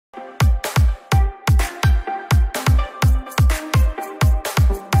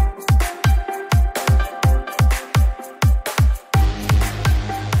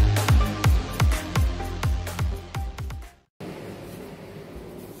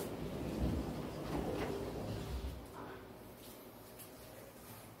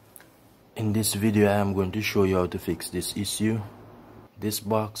In this video I am going to show you how to fix this issue. This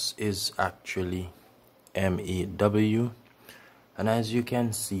box is actually m8w, and as you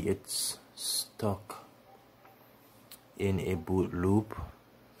can see it's stuck in a boot loop.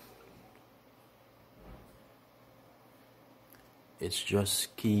 It's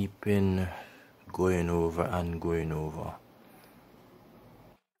just keeping going over and going over.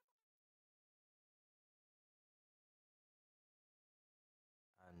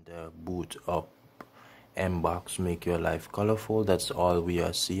 Boot up m8s make your life colorful. That's all we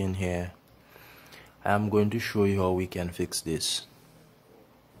are seeing here. I am going to show you how we can fix this.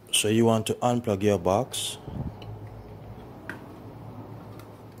 So you want to unplug your box,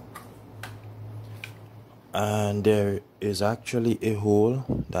 and there is actually a hole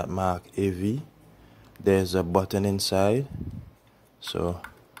that mark AV. There's a button inside, so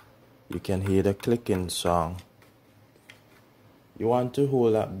you can hear the clicking song. You want to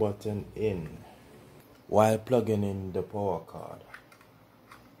hold that button in while plugging in the power cord.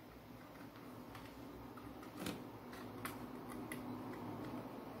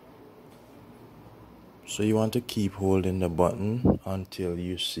 So you want to keep holding the button until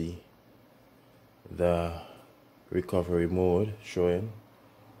you see the recovery mode showing.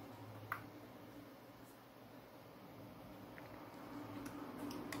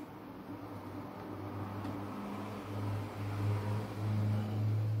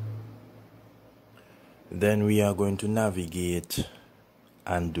 Then we are going to navigate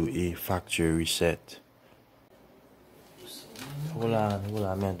and do a factory reset. Hold on,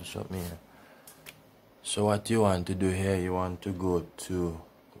 I meant to stop me here. So what you want to do here, you want to go to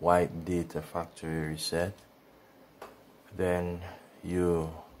wipe data factory reset. Then you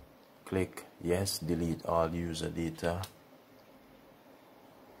click yes, delete all user data.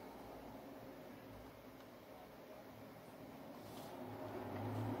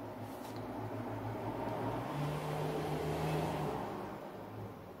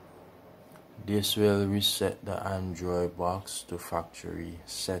 This will reset the Android box to factory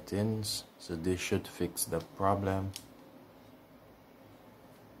settings, so this should fix the problem.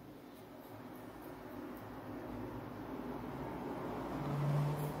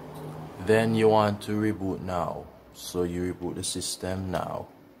 Then you want to reboot now, so you reboot the system now.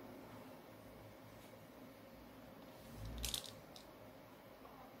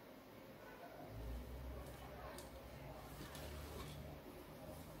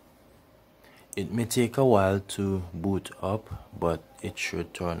 It may take a while to boot up, but it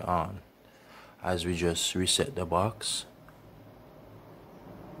should turn on as we just reset the box.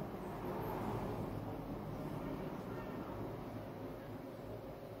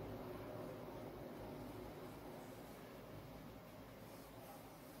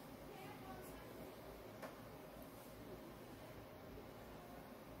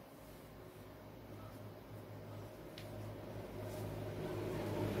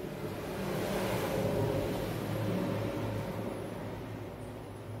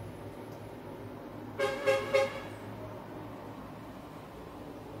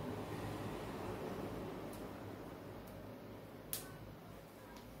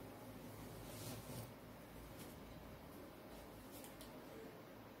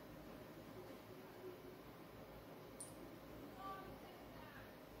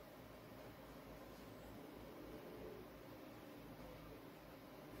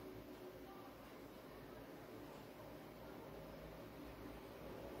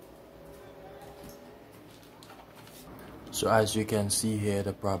 So as you can see here,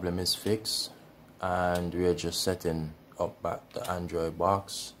 the problem is fixed, and we are just setting up back the Android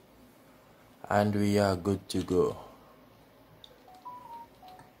box, and we are good to go.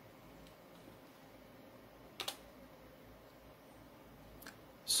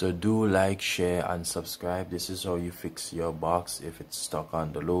 So do like, share and subscribe. This is how you fix your box if it's stuck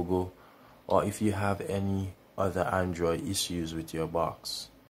on the logo, or if you have any other Android issues with your box.